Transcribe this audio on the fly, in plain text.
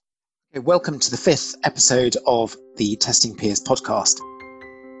Okay, welcome to the 5th episode of the Testing Peers podcast.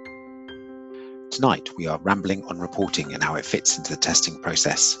 Tonight we are rambling on reporting and how it fits into the testing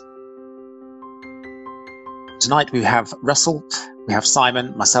process. Tonight we have Russell, we have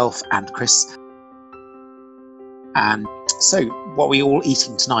Simon, myself and Chris. And so, what are we all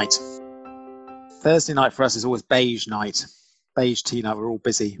eating tonight? Thursday night for us is always beige night. Beige tea night, we're all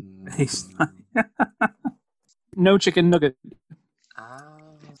busy. No chicken nugget.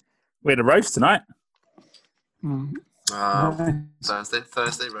 We had a roast tonight.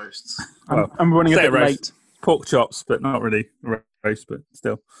 Thursday roasts. I'm running a bit late. Pork chops, but not really roast, but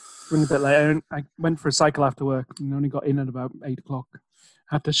still. Running a bit late. I went for a cycle after work and only got in at about 8 o'clock.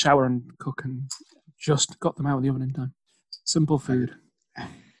 Had to shower and cook and just got them out of the oven in time. Simple food.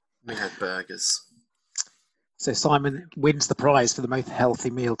 We had burgers. So Simon wins the prize for the most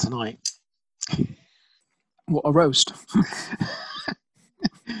healthy meal tonight. What a roast.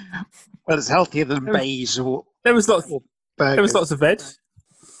 Well, it's healthier than beige or There was lots of veg.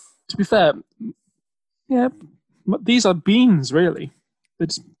 To be fair, yeah, these are beans, really.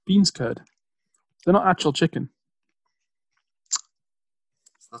 It's beans curd. They're not actual chicken.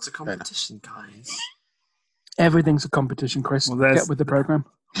 It's not a competition, guys. Everything's a competition, Chris. Well, get with the program.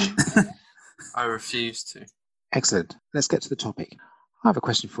 I refuse to. Excellent. Let's get to the topic. I have a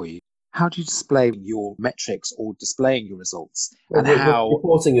question for you. How do you display your metrics or displaying your results? And how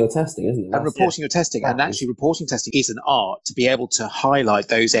reporting your testing, isn't it? And reporting your testing. And actually reporting testing is an art to be able to highlight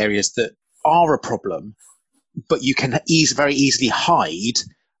those areas that are a problem, but you can very easily hide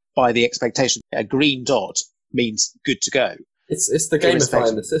by the expectation. A green dot means good to go. It's the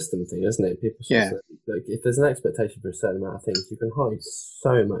gamifying the system thing, isn't it? People say, like, if there's an expectation for a certain amount of things, you can hide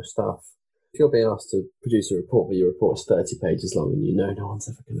so much stuff. If you're being asked to produce a report, but your report is 30 pages long and you know no one's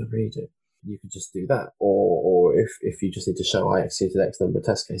ever going to read it, you could just do that. Or if you just need to show I exceeded X number of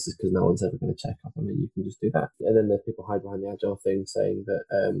test cases because no one's ever going to check up on it, you can just do that. And then there's people hide behind the Agile thing saying that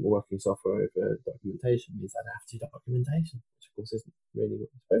working software over documentation means I have to do documentation, which of course isn't really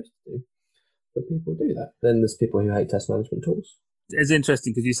what you're supposed to do. But people do that. Then there's people who hate test management tools. It's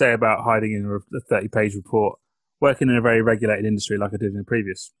interesting because you say about hiding in a 30-page report. Working in a very regulated industry like I did in a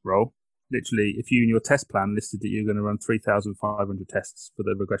previous role, literally, if you in your test plan listed that you're going to run 3,500 tests for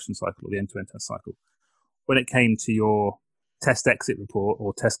the regression cycle or the end-to-end test cycle, when it came to your test exit report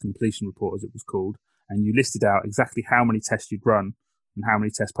or test completion report, as it was called, and you listed out exactly how many tests you'd run and how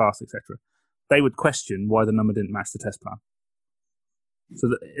many tests passed, etc., they would question why the number didn't match the test plan. So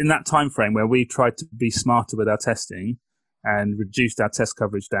that in that time frame where we tried to be smarter with our testing and reduced our test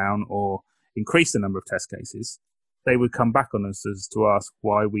coverage down or increased the number of test cases, they would come back on us as to ask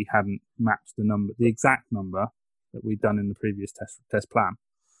why we hadn't matched the exact number that we'd done in the previous test plan.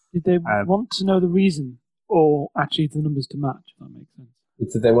 Did they want to know the reason or actually the numbers to match, if that makes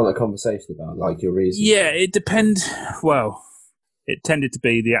sense? Did they want a conversation about, like, your reason? Yeah, it depends. Well, it tended to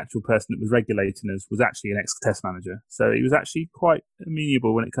be the actual person that was regulating us was actually an ex-test manager. So he was actually quite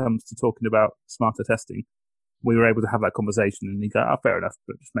amenable when it comes to talking about smarter testing. We were able to have that conversation and he'd go, fair enough,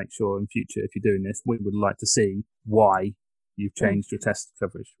 but just make sure in future, if you're doing this, we would like to see why you've changed your test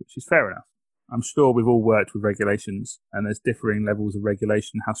coverage, which is fair enough. I'm sure we've all worked with regulations and there's differing levels of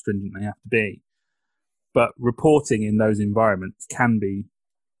regulation, how stringent they have to be. But reporting in those environments can be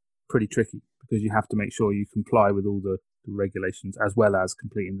pretty tricky because you have to make sure you comply with all the regulations as well as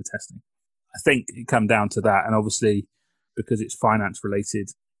completing the testing. I think it come down to that. And obviously, because it's finance related,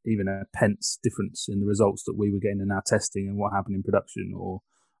 even a pence difference in the results that we were getting in our testing and what happened in production, or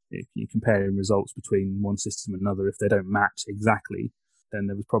if you're comparing results between one system and another, if they don't match exactly, then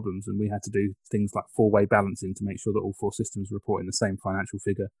there was problems. And we had to do things like four-way balancing to make sure that all four systems were reporting the same financial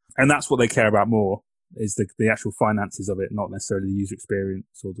figure. And that's what they care about more, is the actual finances of it, not necessarily the user experience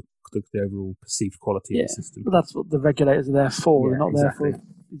or the overall perceived quality of the system. But that's what the regulators are there for. They're not there for the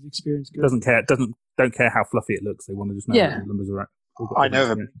experience good. Don't care how fluffy it looks. They want to just know that the numbers are right. I know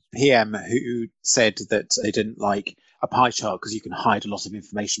of a PM who said that they didn't like a pie chart because you can hide a lot of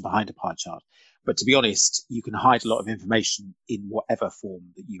information behind a pie chart. But to be honest, you can hide a lot of information in whatever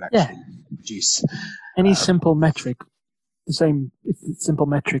form that you actually produce. Any simple metric, the same, it's a simple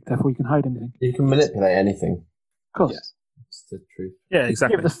metric, therefore you can hide anything. You can manipulate anything. Of course. Yes. That's the truth. Yeah,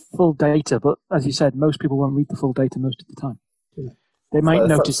 exactly. Give the full data, but as you said, most people won't read the full data most of the time. Yeah. They might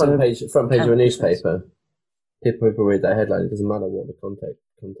notice front page of a newspaper. People read that headline. It doesn't matter what the content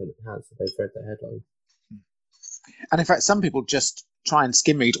it has. They've read that headline. And in fact, some people just try and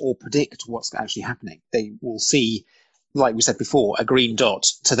skim read or predict what's actually happening. They will see, like we said before, a green dot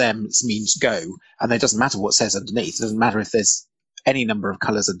to them means go, and it doesn't matter what it says underneath. It doesn't matter if there's any number of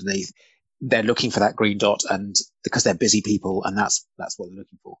colours underneath. They're looking for that green dot, and because they're busy people, and that's what they're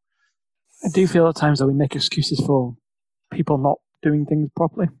looking for. I do feel at times that we make excuses for people not doing things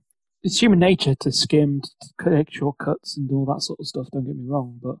properly. It's human nature to skim, to take shortcuts and do all that sort of stuff, don't get me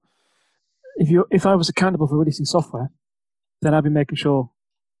wrong, but if I was accountable for releasing software, then I'd be making sure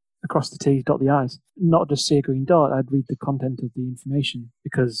across the T's, dot the I's, not just see a green dot. I'd read the content of the information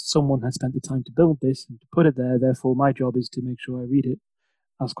because someone has spent the time to build this and to put it there. Therefore, my job is to make sure I read it,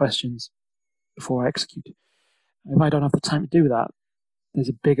 ask questions before I execute. If I don't have the time to do that, there's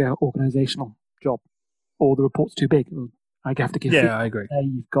a bigger organizational job, or the report's too big. Or I have to give. Yeah, I agree.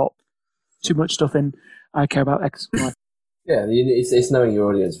 You've got too much stuff in. I care about X, Y. Yeah, it's knowing your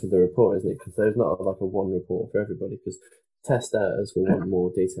audience for the report, isn't it? Because there's not like a one report for everybody. Because testers will want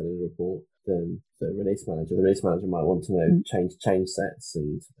more detail in the report than the release manager. The release manager might want to know change sets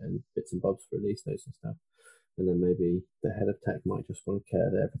and bits and bobs for release notes and stuff. And then maybe the head of tech might just want to care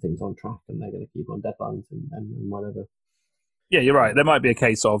that everything's on track and they're going to keep on deadlines and whatever. Yeah, you're right. There might be a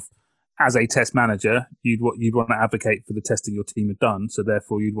case of, as a test manager, you'd want to advocate for the testing your team had done. So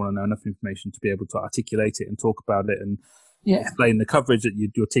therefore, you'd want to know enough information to be able to articulate it and talk about it and explain the coverage that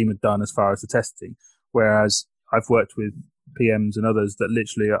your team had done as far as the testing. Whereas I've worked with PMs and others that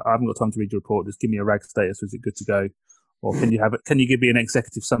literally, I haven't got time to read your report. Just give me a RAG status. Is it good to go? Or can you give me an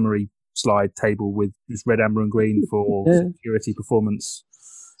executive summary slide table with just red, amber, and green for security, performance,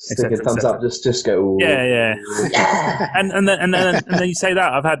 etc. Thumbs up. Just go. Ooh. Yeah. and then you say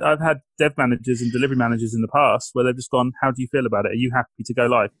that I've had dev managers and delivery managers in the past where they've just gone, how do you feel about it? Are you happy to go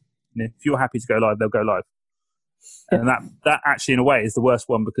live? And if you're happy to go live, they'll go live. And that actually, in a way, is the worst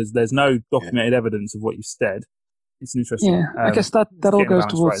one because there's no documented evidence of what you said. It's an interesting. Yeah, I guess that all goes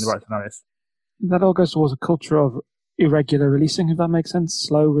towards that all goes towards a culture of irregular releasing, if that makes sense.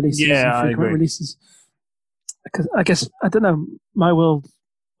 Slow releases and frequent releases. Because I guess, I don't know, my world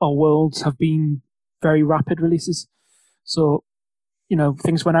or worlds have been very rapid releases. So,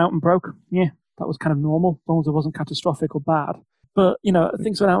 things went out and broke. Yeah, that was kind of normal, as long as it wasn't catastrophic or bad. But,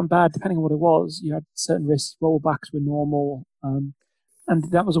 things went out and bad, depending on what it was. You had certain risks, rollbacks were normal.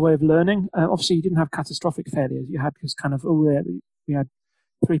 And that was a way of learning. Obviously, you didn't have catastrophic failures. You had just kind of, we had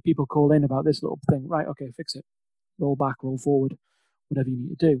 3 people call in about this little thing. Right, okay, fix it. Roll back, roll forward, whatever you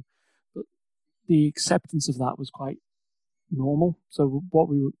need to do. But the acceptance of that was quite normal. So what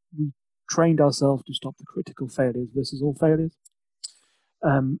we trained ourselves to stop the critical failures versus all failures.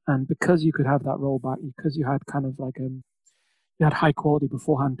 And because you could have that rollback, because you had kind of like you had high quality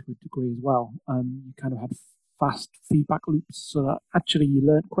beforehand to a degree as well. You kind of had fast feedback loops so that actually you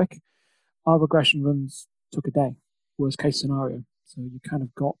learned quick. Our regression runs took a day, worst case scenario. So you kind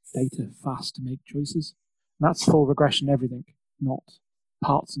of got data fast to make choices. And that's full regression everything, not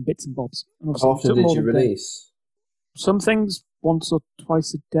parts and bits and bobs. And how often did you release? Some things once or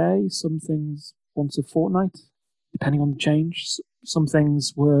twice a day, some things once a fortnight, depending on the change. Some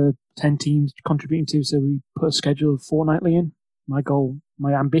things were 10 teams contributing to, so we put a schedule fortnightly in.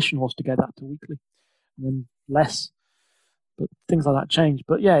 My ambition was to get that to weekly, and then less. But things like that changed.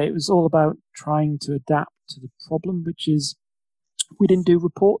 But yeah, it was all about trying to adapt to the problem, which is we didn't do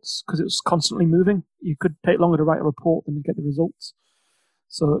reports because it was constantly moving. You could take longer to write a report than to get the results.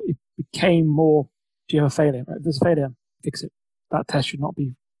 So it became more, do you have a failure? Right? If there's a failure, fix it. That test should not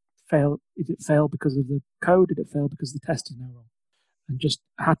be failed. Did it fail because of the code? Did it fail because the test is now wrong? And just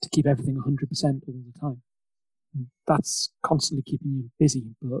had to keep everything 100% all the time. And that's constantly keeping you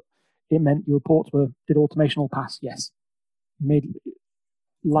busy. But it meant your reports did automation all pass? Yes. It made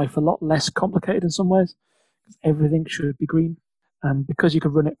life a lot less complicated in some ways because everything should be green. And because you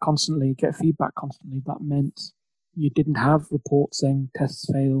could run it constantly, get feedback constantly, that meant you didn't have reports saying tests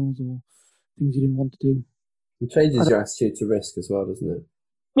failed or things you didn't want to do. It changes your attitude to risk as well, doesn't it?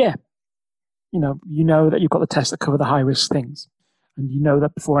 Yeah. You know that you've got the tests that cover the high-risk things. And you know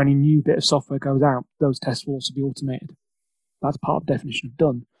that before any new bit of software goes out, those tests will also be automated. That's part of the definition of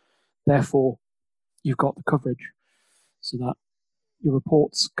done. Therefore, you've got the coverage so that your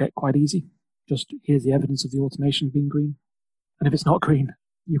reports get quite easy. Just here's the evidence of the automation being green. And if it's not green,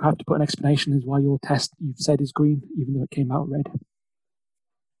 you have to put an explanation as why your test you've said is green, even though it came out red.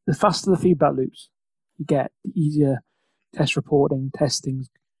 The faster the feedback loops you get, the easier test reporting, testings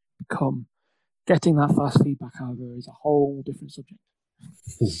become. Getting that fast feedback, however, is a whole different subject.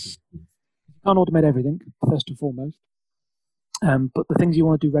 You can't automate everything, first and foremost. But the things you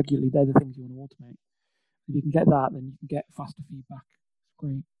want to do regularly, they're the things you want to automate. If you can get that, then you can get faster feedback.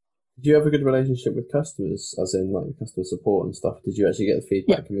 Great. Did you have a good relationship with customers, as in like customer support and stuff? Did you actually get the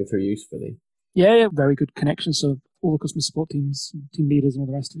feedback coming through usefully? Yeah, very good connection. So all the customer support teams, team leaders and all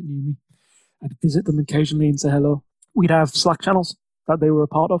the rest of it knew me. I'd visit them occasionally and say hello. We'd have Slack channels that they were a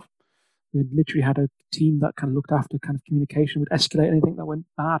part of. We literally had a team that kind of looked after kind of communication, would escalate anything that went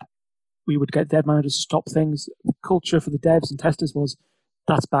bad. we would get dev managers to stop things. The culture for the devs and testers was,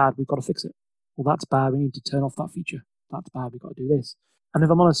 that's bad, we've got to fix it. Well, that's bad, we need to turn off that feature. That's bad, we've got to do this. And if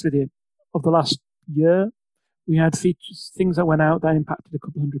I'm honest with you, of the last year, we had features, things that went out that impacted a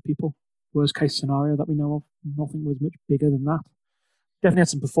couple hundred people. Worst case scenario that we know of. Nothing was much bigger than that. Definitely had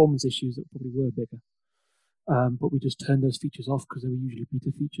some performance issues that probably were bigger. But we just turned those features off because they were usually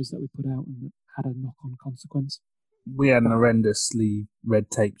beta features that we put out and that had a knock-on consequence. We had an horrendously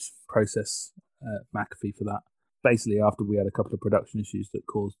red-taped process at McAfee for that. Basically, after we had a couple of production issues that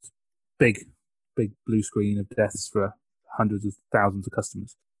caused big blue screen of deaths for hundreds of thousands of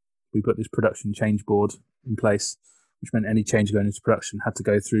customers, we put this production change board in place, which meant any change going into production had to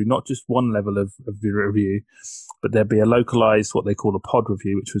go through not just one level of review, but there'd be a localized, what they call a pod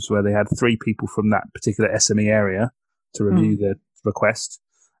review, which was where they had 3 people from that particular SME area to review the request.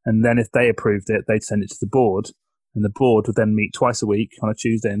 And then if they approved it, they'd send it to the board, and the board would then meet twice a week on a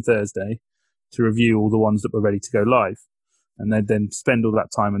Tuesday and Thursday to review all the ones that were ready to go live. And they'd then spend all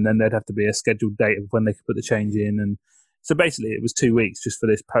that time, and then there'd have to be a scheduled date of when they could put the change in. And so basically it was 2 weeks just for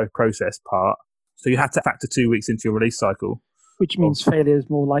this process part. So you had to factor 2 weeks into your release cycle. Which means failure is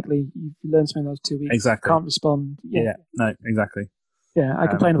more likely. You learn something in those 2 weeks. Exactly. Can't respond. Yeah, no, exactly. Yeah, I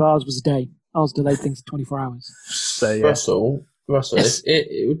complained of ours was a day. Ours delayed things 24 hours. So, yeah. Russell, yes.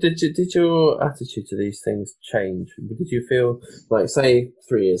 Did your attitude to these things change? Did you feel like, say,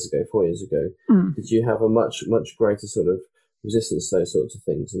 3 years ago, 4 years ago, did you have a much greater sort of resistance to those sorts of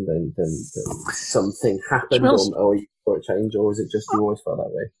things, and then something happened, or you saw it change, or was it just you always felt that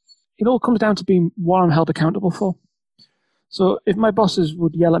way? It all comes down to being what I'm held accountable for. So if my bosses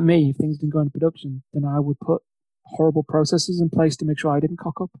would yell at me if things didn't go into production, then I would put horrible processes in place to make sure I didn't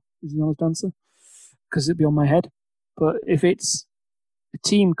cock up, is the honest answer, because it'd be on my head. But if it's a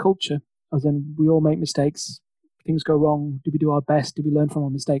team culture, as in we all make mistakes, things go wrong, do we do our best, do we learn from our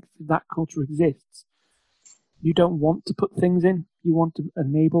mistakes, if that culture exists, you don't want to put things in. You want to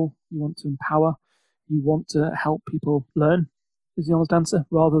enable, you want to empower, you want to help people learn, is the honest answer,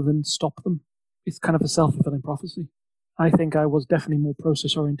 rather than stop them. It's kind of a self-fulfilling prophecy. I think I was definitely more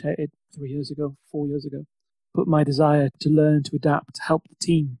process-orientated 3 years ago, 4 years ago. But my desire to learn, to adapt, to help the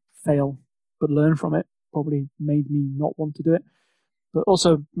team fail, but learn from it, probably made me not want to do it. But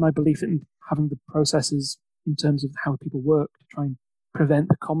also my belief in having the processes in terms of how people work to try and prevent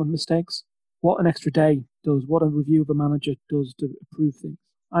the common mistakes. What an extra day does, what a review of a manager does to improve things.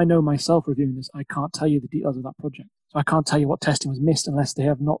 I know myself reviewing this, I can't tell you the details of that project. So I can't tell you what testing was missed unless they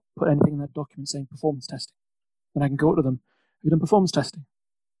have not put anything in that document saying performance testing. Then I can go to them, have you done performance testing?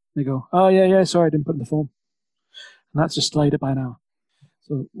 They go, oh yeah, sorry, I didn't put in the form. And that's just delayed it by an hour.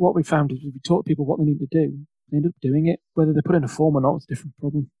 So what we found is if we taught people what they need to do, they end up doing it. Whether they put in a form or not, it's a different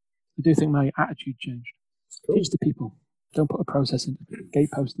problem. I do think my attitude changed. Cool. Teach the people. Don't put a process in.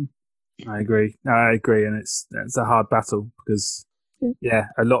 Gatepost them. I agree, and it's a hard battle because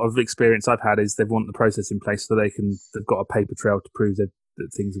a lot of experience I've had is they want the process in place so they've got a paper trail to prove that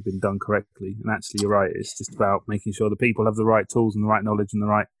things have been done correctly. And actually, you're right. It's just about making sure the people have the right tools and the right knowledge and the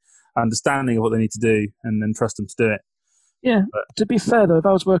right understanding of what they need to do, and then trust them to do it. Yeah. But to be fair, though, if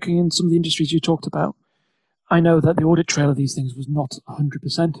I was working in some of the industries you talked about, I know that the audit trail of these things was not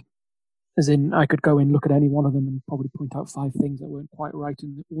 100%. As in, I could go in, look at any one of them, and probably point out 5 things that weren't quite right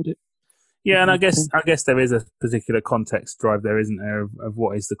in the audit. Yeah, and I guess there is a particular context drive there, isn't there, of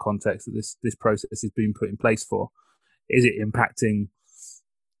what is the context that this process is being put in place for? Is it impacting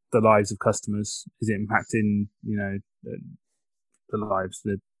the lives of customers? Is it impacting, the lives?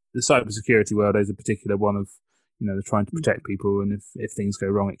 The cybersecurity world is a particular one of, they're trying to protect people, and if things go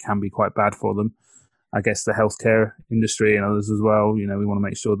wrong, it can be quite bad for them. I guess the healthcare industry and others as well, we want to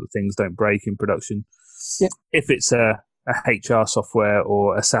make sure that things don't break in production. Yeah. If it's a HR software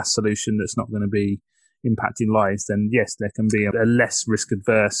or a SaaS solution that's not going to be impacting lives, then yes, there can be a less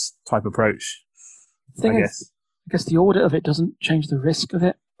risk-adverse type approach, I guess. I guess the audit of it doesn't change the risk of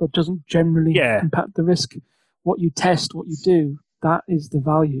it, but doesn't generally impact the risk. What you test, what you do, that is the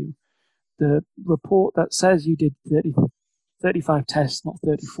value. The report that says you did 35 tests, not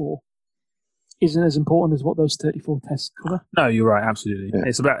 34, isn't as important as what those 34 tests cover. No, you're right, absolutely. Yeah.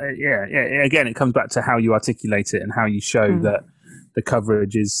 It's about, again, it comes back to how you articulate it and how you show that the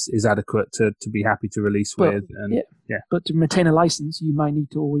coverage is adequate to be happy to release with. And But to maintain a license, you might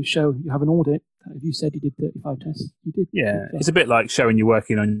need to always show you have an audit. If you said you did 35 tests, you did. Yeah, it's a bit like showing you're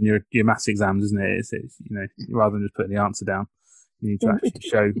working on your maths exams, isn't it? It's rather than just putting the answer down, you need to actually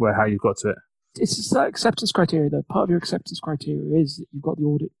show how you've got to it. It's just that acceptance criteria, though. Part of your acceptance criteria is that you've got the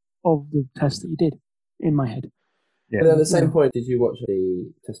audit of the test that you did, in my head. Yeah. But at the same point, did you watch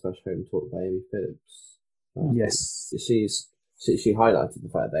the Test Bash Home talk by Amy Phillips? Yes. She's she highlighted the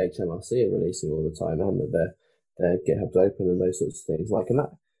fact that HMRC are releasing all the time and that their GitHub's open and those sorts of things. And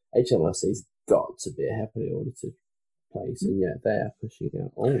that HMRC's got to be a heavily audited place, and yet they're pushing it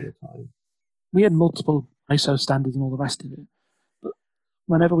out all the time. We had multiple ISO standards and all the rest of it, but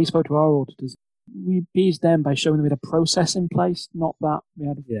whenever we spoke to our auditors, we appeased them by showing them we had a process in place, not that we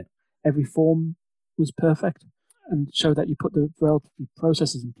had every form was perfect, and show that you put the relative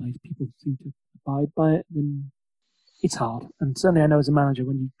processes in place, people seem to abide by it, then it's hard. And certainly I know as a manager,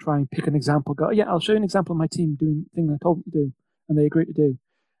 when you try and pick an example, go, I'll show you an example of my team doing the thing I told them to do, and they agree to do.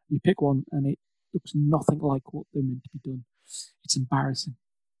 You pick one, and it looks nothing like what they're meant to be done. It's embarrassing.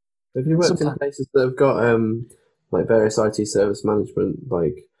 Have you worked in places that have got various IT service management,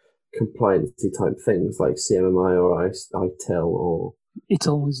 compliance type things like CMMI or ITIL or...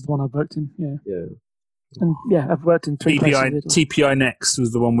 ITIL is the one I've worked in, yeah. Yeah. And I've worked in 3 places. TPI Next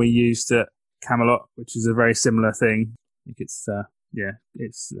was the one we used at Camelot, which is a very similar thing. I think it's an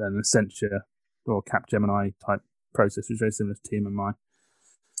Accenture or Capgemini type process, which is very similar to TMMI.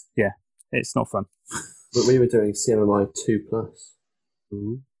 Yeah, it's not fun. But we were doing CMMI 2+.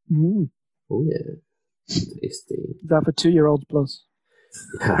 Ooh. Oh yeah, tasty. Is that for 2-year-olds plus?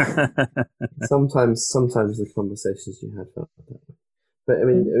 Yeah. sometimes the conversations you had felt that way. But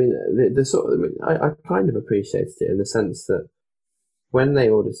the sort of, I kind of appreciated it in the sense that when they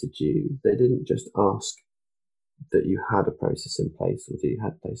audited you, they didn't just ask that you had a process in place or that you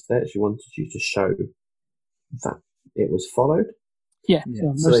had place. They actually wanted you to show that it was followed. Yeah.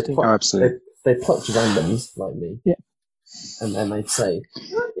 So absolutely. They plucked randoms like me. Yeah. And then they'd say,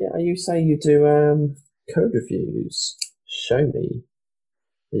 you say you do code reviews. Show me.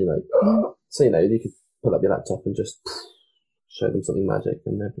 And you're like, oh. So, you could pull up your laptop and just show them something magic,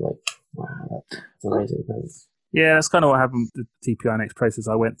 and they'd be like, wow, that's amazing, thanks. Yeah, that's kind of what happened with the TPI Next process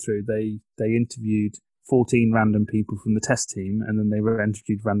I went through. They interviewed 14 random people from the test team, and then they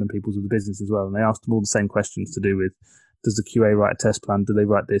interviewed random people from the business as well, and they asked them all the same questions to do with, does the QA write a test plan? Do they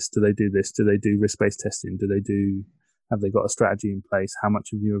write this? Do they do this? Do they do risk-based testing? Have they got a strategy in place? How much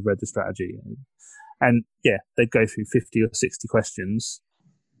of you have read the strategy? And they'd go through 50 or 60 questions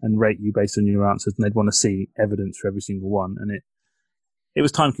and rate you based on your answers, and they'd want to see evidence for every single one. And it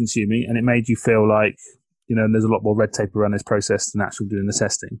was time consuming, and it made you feel like, there's a lot more red tape around this process than actually doing the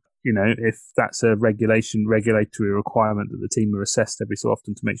testing. If that's a regulatory requirement that the team are assessed every so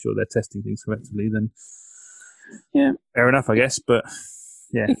often to make sure they're testing things correctly, then fair enough, I guess. But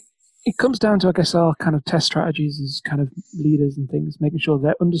it comes down to, I guess, our kind of test strategies as kind of leaders and things, making sure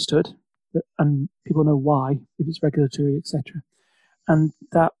they're understood and people know why, if it's regulatory, etc. And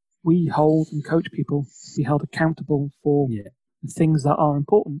that we hold and coach people to be held accountable for the things that are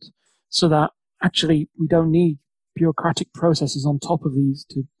important, so that actually we don't need bureaucratic processes on top of these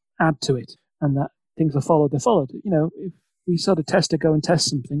to add to it, and that things are followed, they're followed. If we saw the tester go and test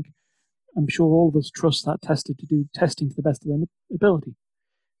something, I'm sure all of us trust that tester to do testing to the best of their ability.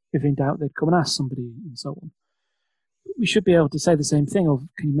 If in doubt, they'd come and ask somebody and so on. We should be able to say the same thing of,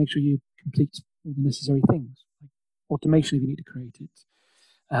 can you make sure you complete all the necessary things? Like automation if you need to create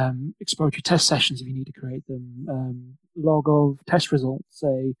it. Exploratory test sessions if you need to create them. Log of test results,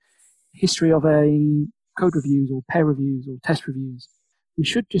 a history of a code reviews or peer reviews or test reviews. We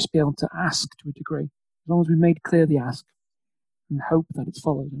should just be able to ask to a degree, as long as we made clear the ask and hope that it's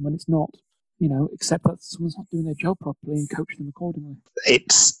followed. And when it's not, accept that someone's not doing their job properly and coach them accordingly.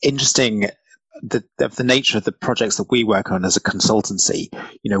 It's interesting the nature of the projects that we work on as a consultancy.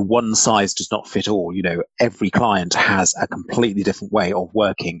 One size does not fit all. Every client has a completely different way of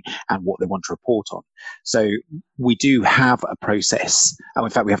working and what they want to report on. So we do have a process. And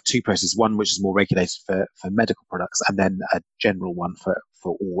in fact, we have 2 processes, one which is more regulated for medical products, and then a general one for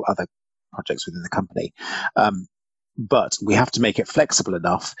all other projects within the company. But we have to make it flexible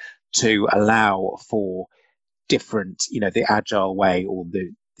enough to allow for different, the agile way or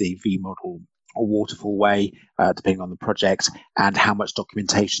the V model or waterfall way, depending on the project and how much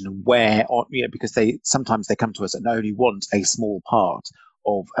documentation and where, because sometimes they come to us and only want a small part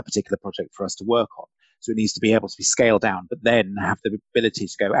of a particular project for us to work on. So it needs to be able to be scaled down, but then have the ability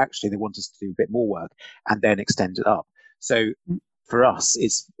to go, actually, they want us to do a bit more work and then extend it up. So for us,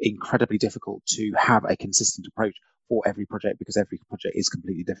 it's incredibly difficult to have a consistent approach for every project because every project is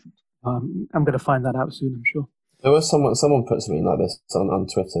completely different. I'm going to find that out soon, I'm sure. There was someone put something like this on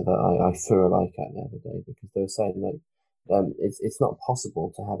Twitter that I threw a like at the other day, because they were saying it's not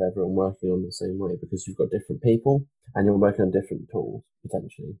possible to have everyone working on the same way because you've got different people and you're working on different tools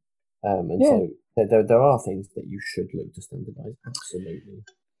potentially. So there are things that you should look to standardise, absolutely,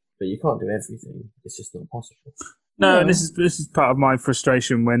 but you can't do everything. It's just not possible. No, and this is part of my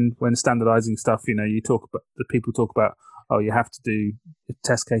frustration when standardising stuff. You talk about you have to do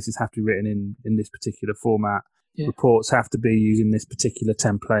test cases have to be written in this particular format. Yeah. Reports have to be using this particular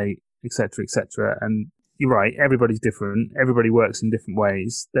template, etc., etc. And you're right. Everybody's different. Everybody works in different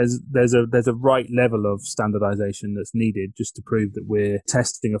ways. There's a right level of standardization that's needed just to prove that we're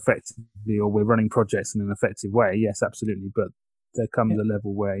testing effectively or we're running projects in an effective way. Yes, absolutely. But there comes a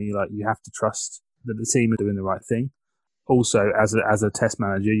level where you have to trust that the team are doing the right thing. Also, as a test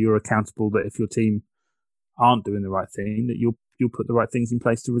manager, you're accountable that if your team aren't doing the right thing, that you'll put the right things in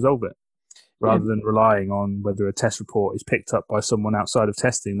place to resolve it. Rather than relying on whether a test report is picked up by someone outside of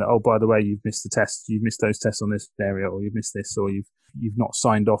testing that, oh, by the way, you've missed the test, you've missed those tests on this area, or you've missed this, or you've not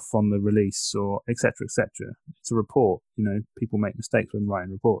signed off on the release, or et cetera, et cetera. It's a report. People make mistakes when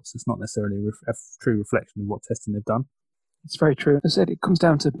writing reports. It's not necessarily a true reflection of what testing they've done. It's very true. As I said, it comes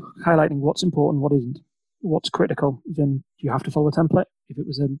down to highlighting what's important, what isn't, what's critical. Then you have to follow a template. If it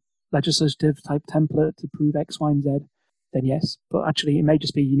was a legislative type template to prove X, Y, and Z, then yes. But actually, it may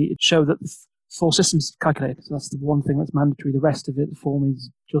just be you need to show that the full system's calculated. So that's the one thing that's mandatory. The rest of it, the form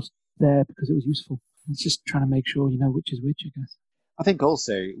is just there because it was useful. It's just trying to make sure you know which is which, I guess. I think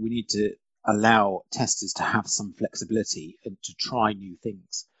also we need to allow testers to have some flexibility and to try new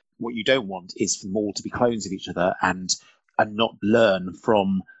things. What you don't want is for them all to be clones of each other and not learn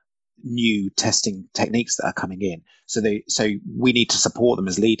from new testing techniques that are coming in. So we need to support them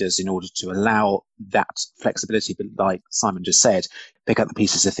as leaders in order to allow that flexibility. But like Simon just said, pick up the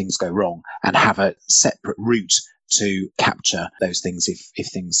pieces if things go wrong and have a separate route to capture those things if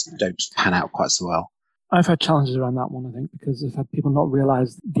things don't pan out quite so well. I've had challenges around that one, I think, because I've had people not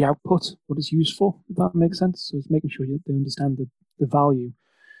realize the output, what it's used for, if that makes sense. So it's making sure they understand the value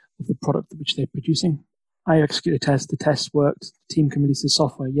of the product which they're producing. I execute a test, the test worked, the team can release the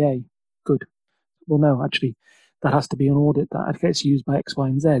software, yay, good. Well, no, actually, that has to be an audit. That gets used by X, Y,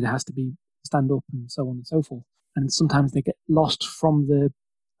 and Z. It has to be stand up and so on and so forth. And sometimes they get lost from the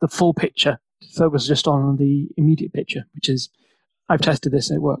full picture, focus just on the immediate picture, which is, I've tested this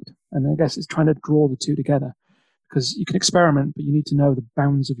and it worked. And I guess it's trying to draw the two together, because you can experiment, but you need to know the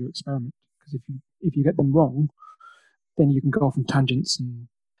bounds of your experiment. Because if you get them wrong, then you can go off on tangents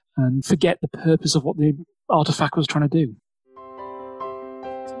and forget the purpose of what the artifact was trying to do.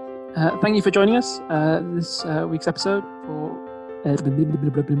 Thank you for joining us this week's episode for that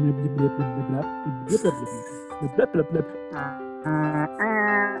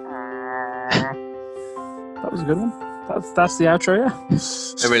was a good one. That's the outro, yeah.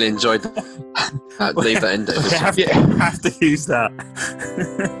 I really enjoyed that. I'd leave that in there. Have to use that.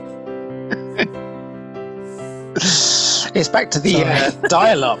 It's back to the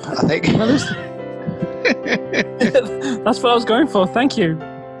dial-up, I think. That's what I was going for. Thank you.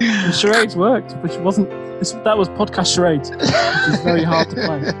 The charades worked, which wasn't. That was podcast charades, which is very hard to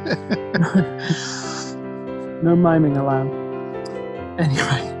play. No miming allowed.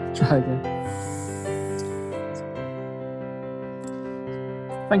 Anyway, try again.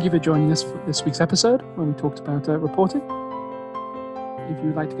 Thank you for joining us for this week's episode, where we talked about reporting. If you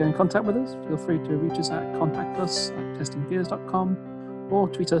would like to get in contact with us, feel free to reach us at contactus@testingpeers.com or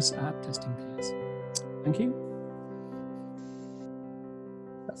tweet us at testingpeers. Thank you.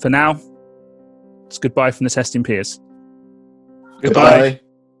 For now, it's goodbye from the Testing Peers. Goodbye.